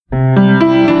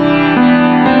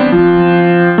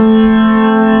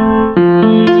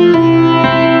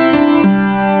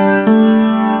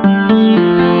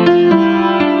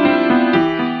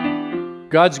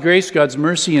God's grace, God's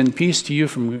mercy, and peace to you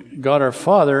from God our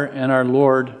Father and our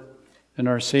Lord and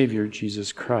our Savior,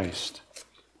 Jesus Christ.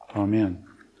 Amen.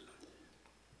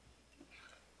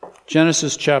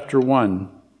 Genesis chapter 1.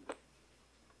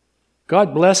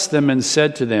 God blessed them and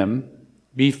said to them,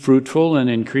 "Be fruitful and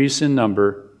increase in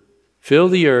number, fill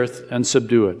the earth and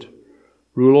subdue it.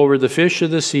 Rule over the fish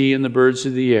of the sea and the birds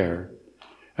of the air,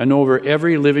 and over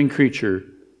every living creature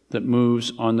that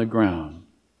moves on the ground."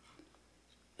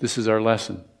 This is our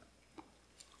lesson.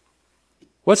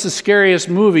 What's the scariest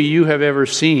movie you have ever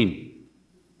seen?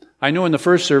 I know in the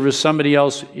first service somebody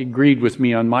else agreed with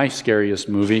me on my scariest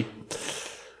movie.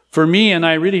 For me, and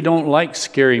I really don't like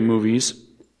scary movies,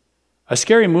 a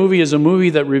scary movie is a movie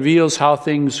that reveals how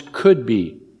things could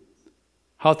be,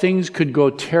 how things could go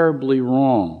terribly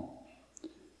wrong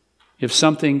if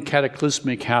something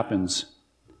cataclysmic happens,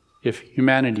 if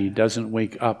humanity doesn't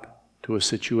wake up to a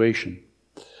situation.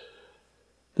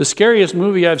 The scariest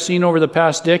movie I've seen over the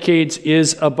past decades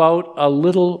is about a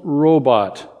little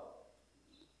robot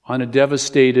on a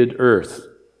devastated earth.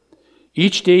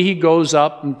 Each day he goes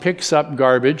up and picks up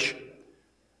garbage,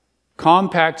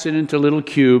 compacts it into little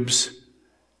cubes,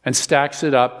 and stacks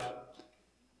it up.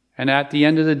 And at the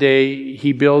end of the day,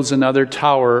 he builds another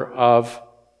tower of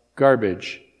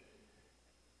garbage.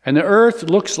 And the earth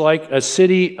looks like a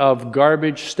city of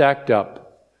garbage stacked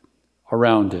up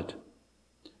around it.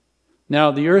 Now,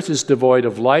 the earth is devoid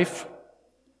of life,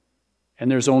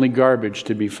 and there's only garbage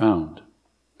to be found.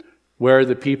 Where are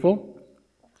the people?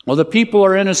 Well, the people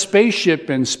are in a spaceship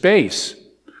in space,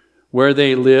 where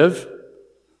they live,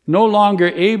 no longer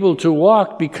able to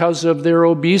walk because of their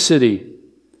obesity,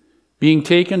 being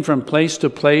taken from place to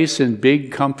place in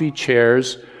big, comfy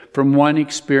chairs, from one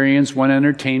experience, one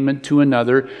entertainment to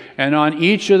another, and on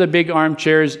each of the big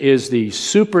armchairs is the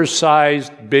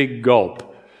supersized Big Gulp.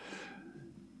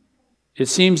 It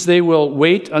seems they will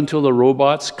wait until the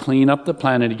robots clean up the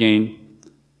planet again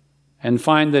and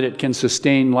find that it can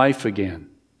sustain life again.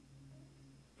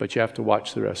 But you have to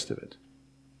watch the rest of it.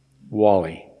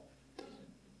 WALL-E.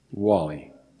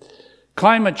 WALL-E.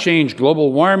 Climate change,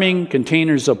 global warming,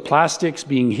 containers of plastics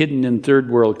being hidden in third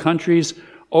world countries,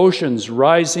 oceans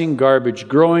rising, garbage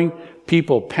growing,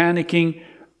 people panicking,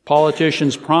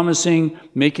 politicians promising,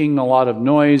 making a lot of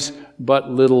noise,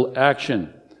 but little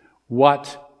action.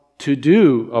 What to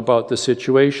do about the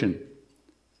situation?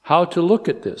 How to look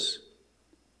at this?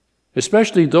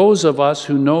 Especially those of us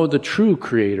who know the true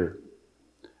Creator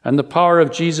and the power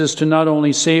of Jesus to not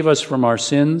only save us from our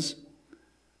sins,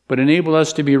 but enable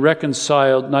us to be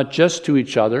reconciled not just to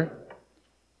each other,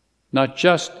 not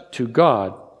just to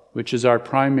God, which is our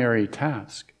primary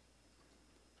task,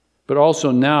 but also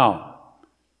now,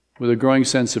 with a growing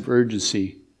sense of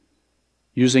urgency,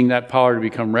 using that power to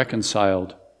become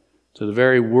reconciled to the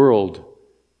very world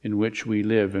in which we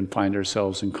live and find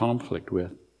ourselves in conflict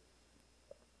with.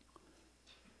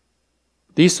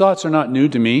 These thoughts are not new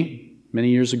to me.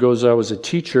 Many years ago, as I was a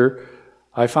teacher,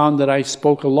 I found that I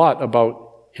spoke a lot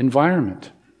about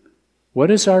environment. What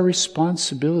is our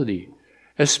responsibility,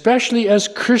 especially as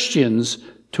Christians,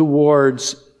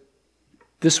 towards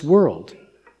this world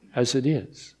as it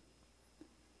is?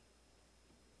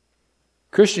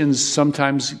 Christians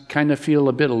sometimes kind of feel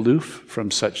a bit aloof from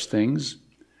such things.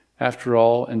 After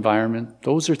all, environment,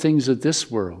 those are things of this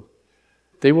world.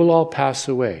 They will all pass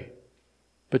away.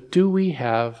 But do we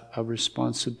have a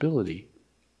responsibility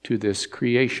to this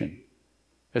creation,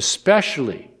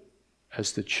 especially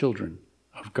as the children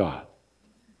of God?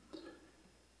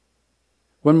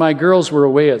 When my girls were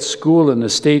away at school in the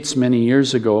States many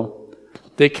years ago,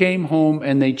 they came home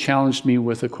and they challenged me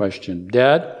with a question.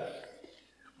 "Dad,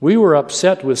 we were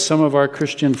upset with some of our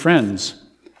Christian friends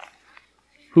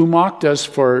who mocked us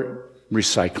for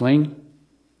recycling,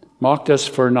 mocked us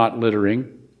for not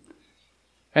littering,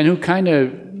 and who kind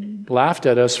of laughed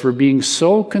at us for being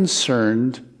so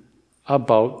concerned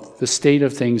about the state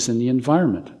of things in the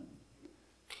environment."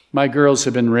 My girls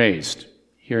have been raised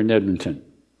here in Edmonton,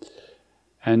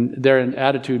 and their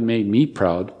attitude made me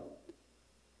proud.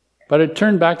 But I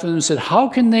turned back to them and said, "How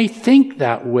can they think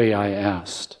that way?" I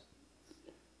asked.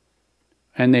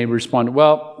 And they responded,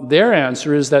 well, their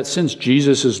answer is that since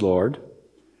Jesus is Lord,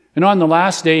 and on the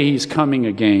last day He's coming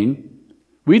again,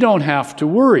 we don't have to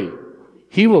worry.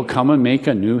 He will come and make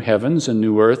a new heavens and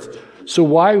new earth. So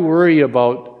why worry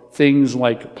about things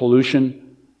like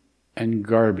pollution and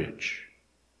garbage?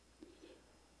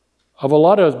 Of a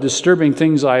lot of disturbing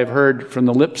things I have heard from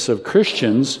the lips of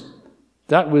Christians,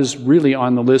 that was really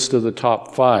on the list of the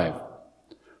top 5.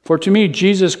 For to me,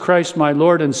 Jesus Christ, my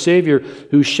Lord and Savior,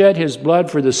 who shed His blood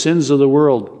for the sins of the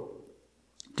world,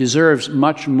 deserves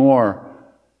much more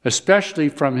especially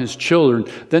from his children,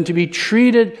 than to be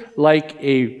treated like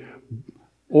a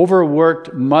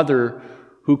overworked mother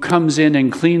who comes in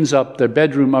and cleans up the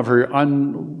bedroom of her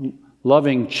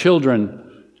unloving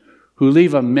children who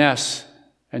leave a mess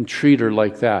and treat her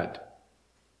like that.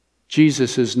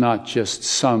 Jesus is not just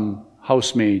some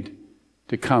housemaid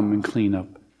to come and clean up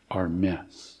our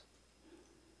mess.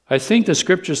 I think the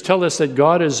scriptures tell us that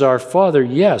God is our Father,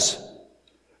 yes,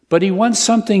 but he wants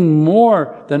something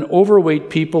more than overweight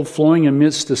people flowing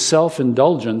amidst the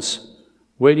self-indulgence,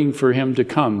 waiting for him to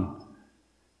come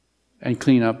and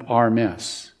clean up our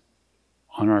mess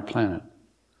on our planet.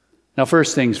 Now,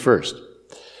 first things first.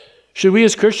 Should we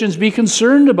as Christians be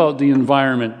concerned about the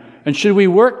environment, and should we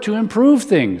work to improve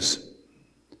things?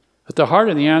 At the heart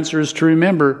of the answer is to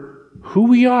remember who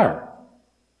we are,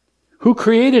 who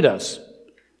created us,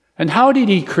 and how did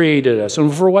he create us,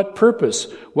 and for what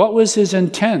purpose? What was his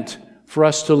intent for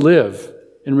us to live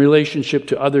in relationship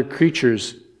to other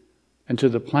creatures and to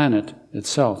the planet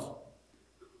itself?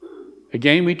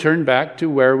 Again, we turn back to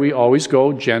where we always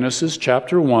go, Genesis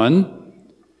chapter 1.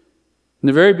 In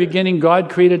the very beginning, God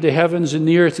created the heavens and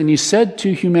the earth, and he said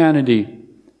to humanity,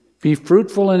 "Be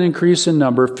fruitful and increase in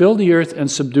number, fill the earth and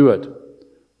subdue it,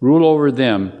 rule over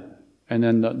them." And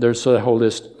then there's the whole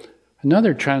list.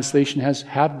 Another translation has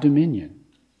have dominion,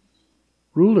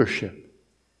 rulership,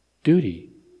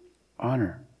 duty,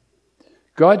 honor.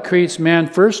 God creates man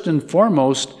first and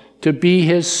foremost to be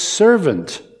his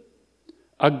servant,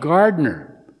 a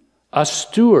gardener, a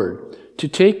steward, to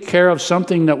take care of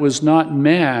something that was not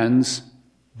man's,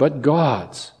 but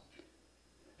God's.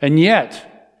 And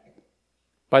yet,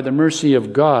 by the mercy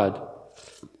of God,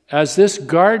 as this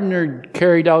gardener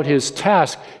carried out his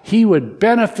task, he would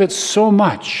benefit so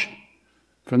much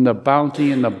from the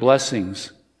bounty and the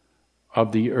blessings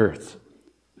of the earth,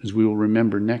 as we will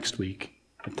remember next week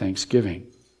at Thanksgiving.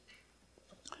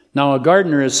 Now, a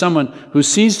gardener is someone who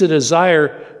sees the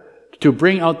desire to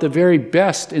bring out the very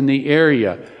best in the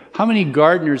area. How many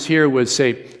gardeners here would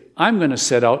say, "I'm going to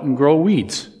set out and grow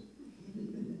weeds"?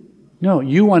 No,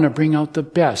 you want to bring out the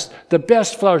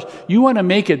best flowers. You want to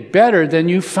make it better than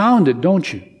you found it,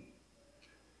 don't you?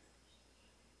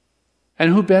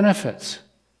 And who benefits?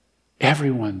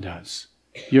 Everyone does.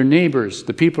 Your neighbors,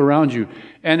 the people around you.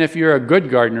 And if you're a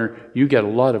good gardener, you get a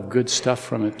lot of good stuff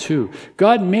from it too.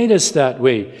 God made us that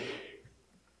way.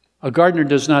 A gardener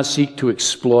does not seek to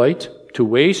exploit, to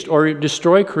waste, or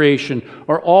destroy creation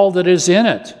or all that is in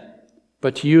it,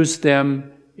 but to use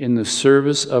them in the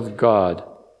service of God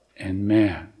and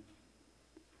man.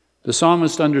 The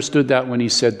psalmist understood that when he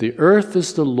said, "The earth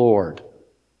is the Lord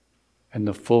and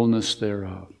the fullness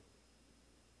thereof."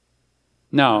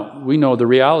 Now, we know the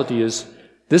reality is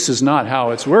this is not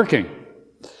how it's working.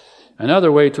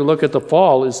 Another way to look at the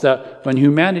fall is that when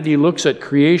humanity looks at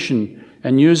creation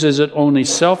and uses it only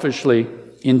selfishly,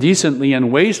 indecently,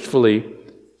 and wastefully,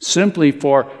 simply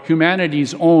for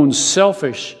humanity's own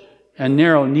selfish and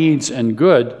narrow needs and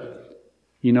good,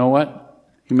 you know what?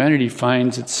 Humanity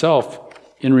finds itself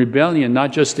in rebellion,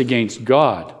 not just against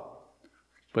God,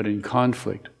 but in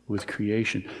conflict with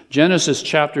creation. Genesis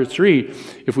chapter 3,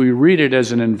 if we read it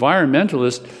as an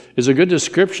environmentalist, is a good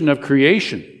description of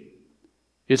creation.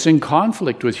 It's in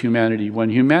conflict with humanity when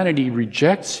humanity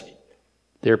rejects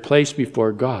their place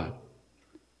before God.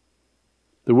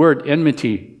 The word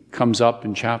enmity comes up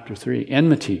in chapter 3.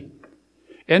 Enmity.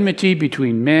 Enmity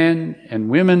between man and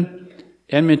women,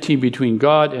 enmity between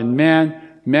God and man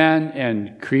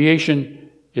and creation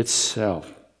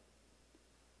itself.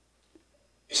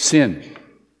 Sin.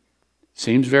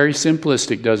 Seems very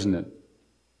simplistic, doesn't it?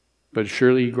 But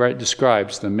surely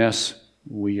describes the mess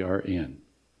we are in.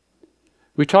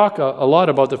 We talk a lot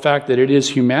about the fact that it is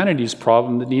humanity's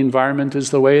problem that the environment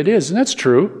is the way it is, and that's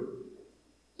true.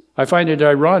 I find it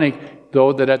ironic,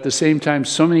 though, that at the same time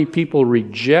so many people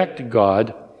reject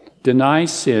God, deny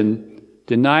sin,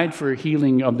 denied for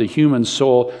healing of the human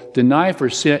soul, deny for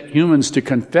humans to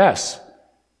confess,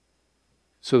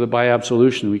 so that by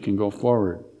absolution we can go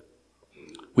forward.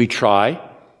 We try,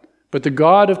 but the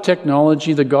God of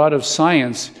technology, the God of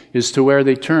science, is to where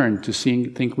they turn to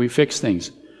think we fix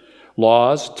things.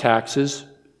 Laws, taxes,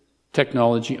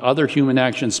 technology, other human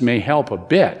actions may help a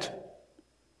bit,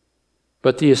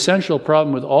 but the essential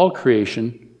problem with all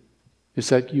creation is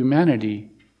that humanity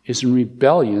is in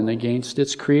rebellion against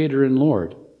its Creator and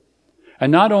Lord.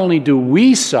 And not only do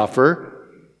we suffer,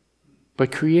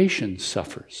 but creation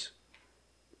suffers.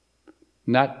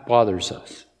 And that bothers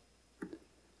us.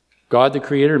 God the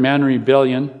Creator, man in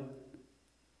rebellion,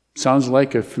 sounds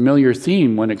like a familiar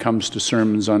theme when it comes to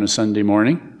sermons on a Sunday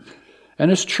morning. And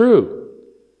it's true.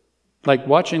 Like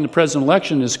watching the president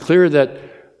election, it's clear that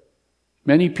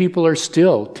Many people are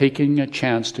still taking a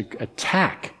chance to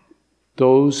attack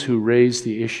those who raise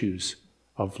the issues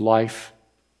of life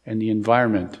and the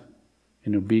environment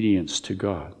in obedience to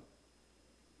God.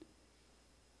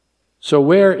 So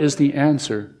where is the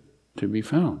answer to be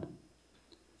found?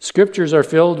 Scriptures are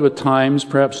filled with times,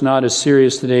 perhaps not as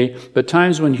serious today, but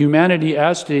times when humanity,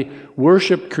 as they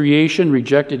worshiped creation,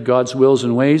 rejected God's wills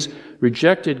and ways,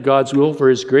 rejected God's will for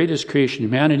His greatest creation,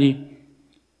 humanity,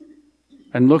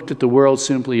 and looked at the world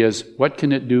simply as, what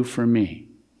can it do for me?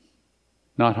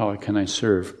 Not how can I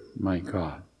serve my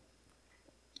God.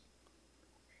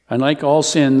 And like all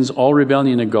sins, all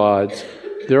rebellion to God,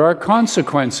 there are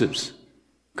consequences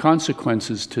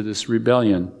to this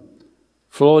rebellion.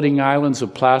 Floating islands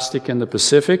of plastic in the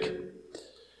Pacific,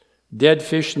 dead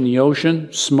fish in the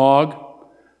ocean, smog.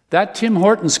 That Tim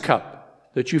Hortons cup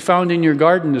that you found in your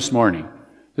garden this morning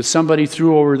that somebody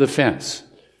threw over the fence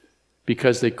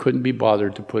because they couldn't be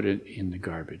bothered to put it in the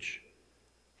garbage.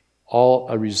 All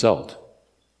a result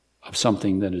of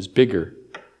something that is bigger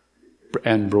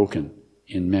and broken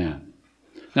in man.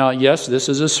 Now, yes, this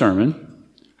is a sermon.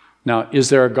 Now, is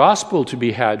there a gospel to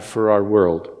be had for our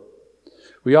world?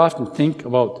 We often think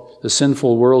about the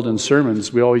sinful world in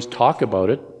sermons. We always talk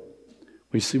about it.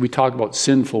 We talk about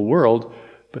sinful world,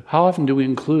 but how often do we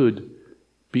include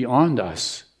beyond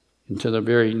us into the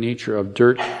very nature of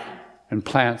dirt and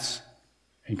plants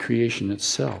and creation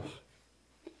itself?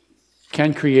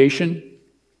 Can creation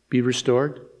be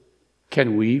restored?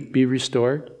 Can we be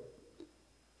restored?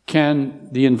 Can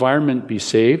the environment be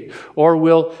saved? Or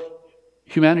will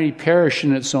humanity perish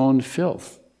in its own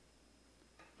filth?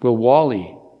 Will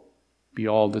Wall-E be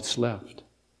all that's left?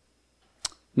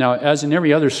 Now, as in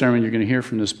every other sermon you're going to hear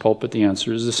from this pulpit, the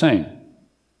answer is the same.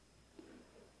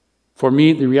 For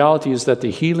me, the reality is that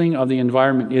the healing of the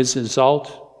environment is a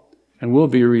result and will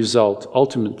be a result,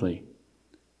 ultimately,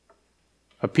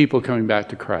 of people coming back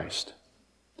to Christ.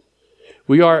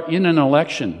 We are in an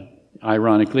election,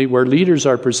 ironically, where leaders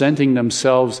are presenting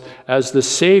themselves as the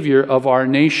savior of our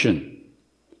nation.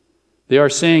 They are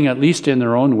saying, at least in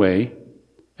their own way,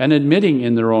 and admitting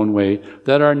in their own way,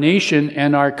 that our nation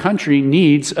and our country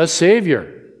needs a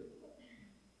savior.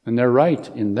 And they're right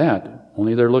in that,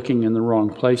 only they're looking in the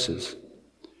wrong places.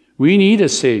 We need a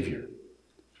savior.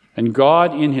 And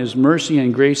God, in His mercy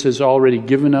and grace, has already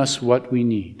given us what we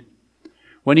need.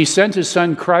 When He sent His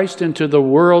Son Christ into the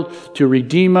world to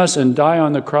redeem us and die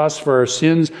on the cross for our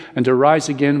sins and to rise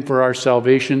again for our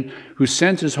salvation, who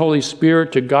sent His Holy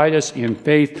Spirit to guide us in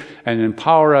faith and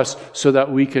empower us so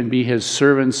that we can be His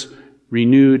servants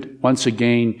renewed once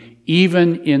again,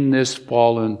 even in this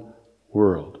fallen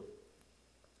world.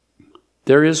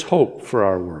 There is hope for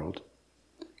our world.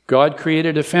 God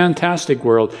created a fantastic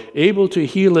world, able to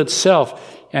heal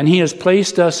itself, and He has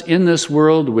placed us in this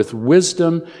world with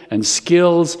wisdom and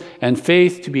skills and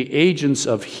faith to be agents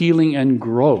of healing and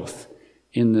growth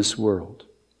in this world.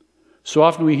 So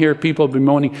often we hear people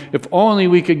bemoaning, if only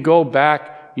we could go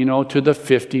back, to the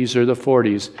 50s or the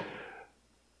 40s.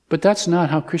 But that's not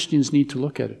how Christians need to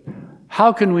look at it.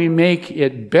 How can we make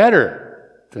it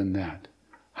better than that?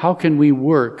 How can we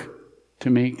work to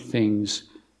make things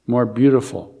more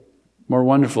beautiful, more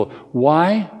wonderful?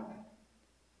 Why?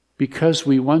 Because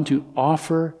we want to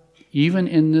offer, even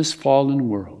in this fallen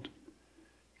world,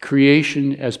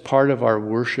 creation as part of our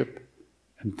worship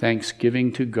and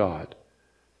thanksgiving to God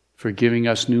for giving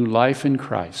us new life in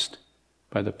Christ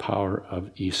by the power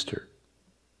of Easter.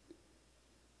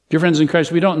 Dear friends in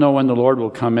Christ, we don't know when the Lord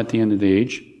will come at the end of the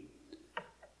age.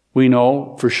 We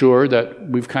know for sure that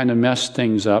we've kind of messed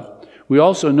things up. We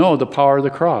also know the power of the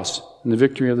cross and the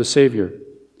victory of the Savior.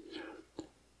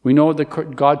 We know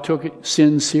that God took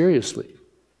sin seriously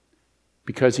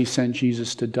because He sent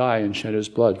Jesus to die and shed His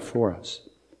blood for us.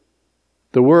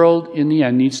 The world, in the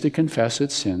end, needs to confess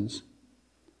its sins,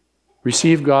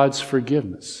 receive God's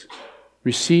forgiveness,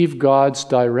 receive God's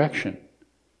direction,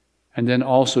 and then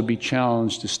also be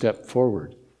challenged to step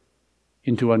forward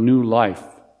into a new life,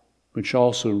 which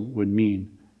also would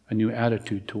mean a new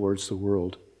attitude towards the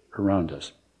world around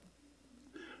us.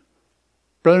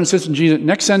 Brothers and sisters in Jesus,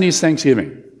 next Sunday is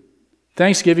Thanksgiving.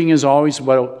 Thanksgiving is always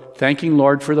about thanking the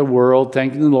Lord for the world,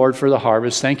 thanking the Lord for the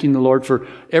harvest, thanking the Lord for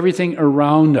everything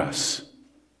around us.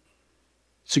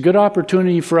 It's a good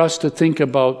opportunity for us to think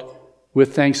about,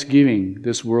 with thanksgiving,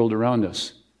 this world around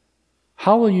us.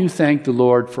 How will you thank the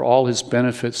Lord for all His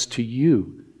benefits to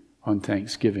you on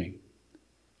Thanksgiving?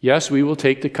 Yes, we will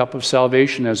take the cup of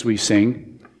salvation as we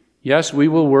sing. Yes, we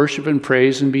will worship and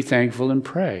praise and be thankful and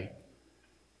pray.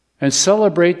 And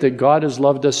celebrate that God has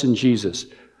loved us in Jesus.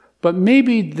 But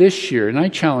maybe this year, and I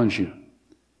challenge you,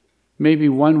 maybe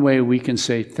one way we can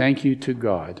say thank you to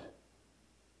God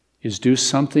is do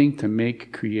something to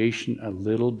make creation a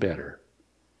little better.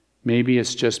 Maybe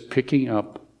it's just picking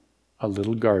up a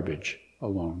little garbage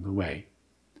along the way.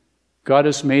 God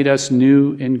has made us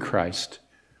new in Christ.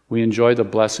 We enjoy the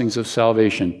blessings of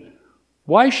salvation.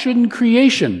 Why shouldn't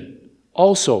creation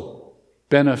also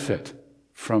benefit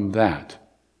from that?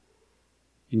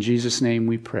 In Jesus' name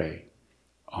we pray.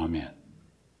 Amen.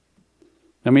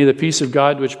 Now may the peace of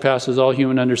God, which passes all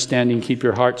human understanding, keep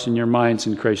your hearts and your minds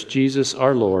in Christ Jesus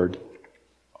our Lord.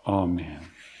 Amen.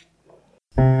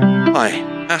 Hi,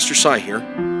 Pastor Cy here.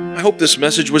 I hope this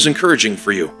message was encouraging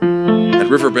for you. At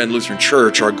Riverbend Lutheran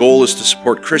Church, our goal is to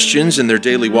support Christians in their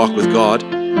daily walk with God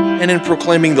and in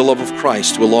proclaiming the love of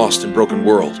Christ to a lost and broken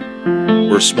world.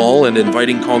 We're a small and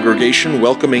inviting congregation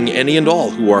welcoming any and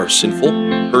all who are sinful,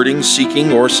 hurting,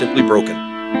 seeking, or simply broken.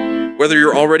 Whether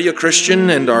you're already a Christian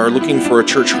and are looking for a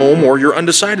church home, or you're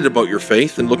undecided about your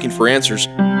faith and looking for answers,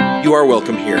 you are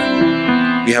welcome here.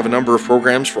 We have a number of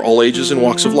programs for all ages and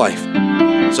walks of life.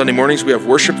 Sunday mornings we have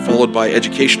worship followed by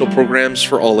educational programs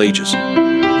for all ages.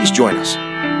 Please join us.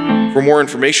 For more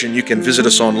information, you can visit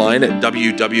us online at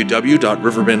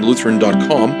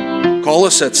www.riverbendlutheran.com, call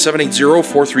us at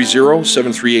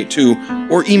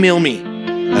 780-430-7382, or email me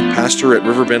at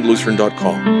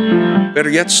pastor@riverbendlutheran.com. Better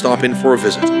yet, stop in for a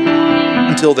visit.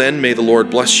 Until then, may the Lord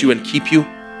bless you and keep you.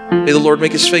 May the Lord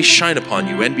make his face shine upon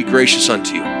you and be gracious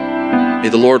unto you. May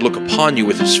the Lord look upon you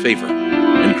with his favor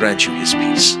and grant you his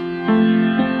peace.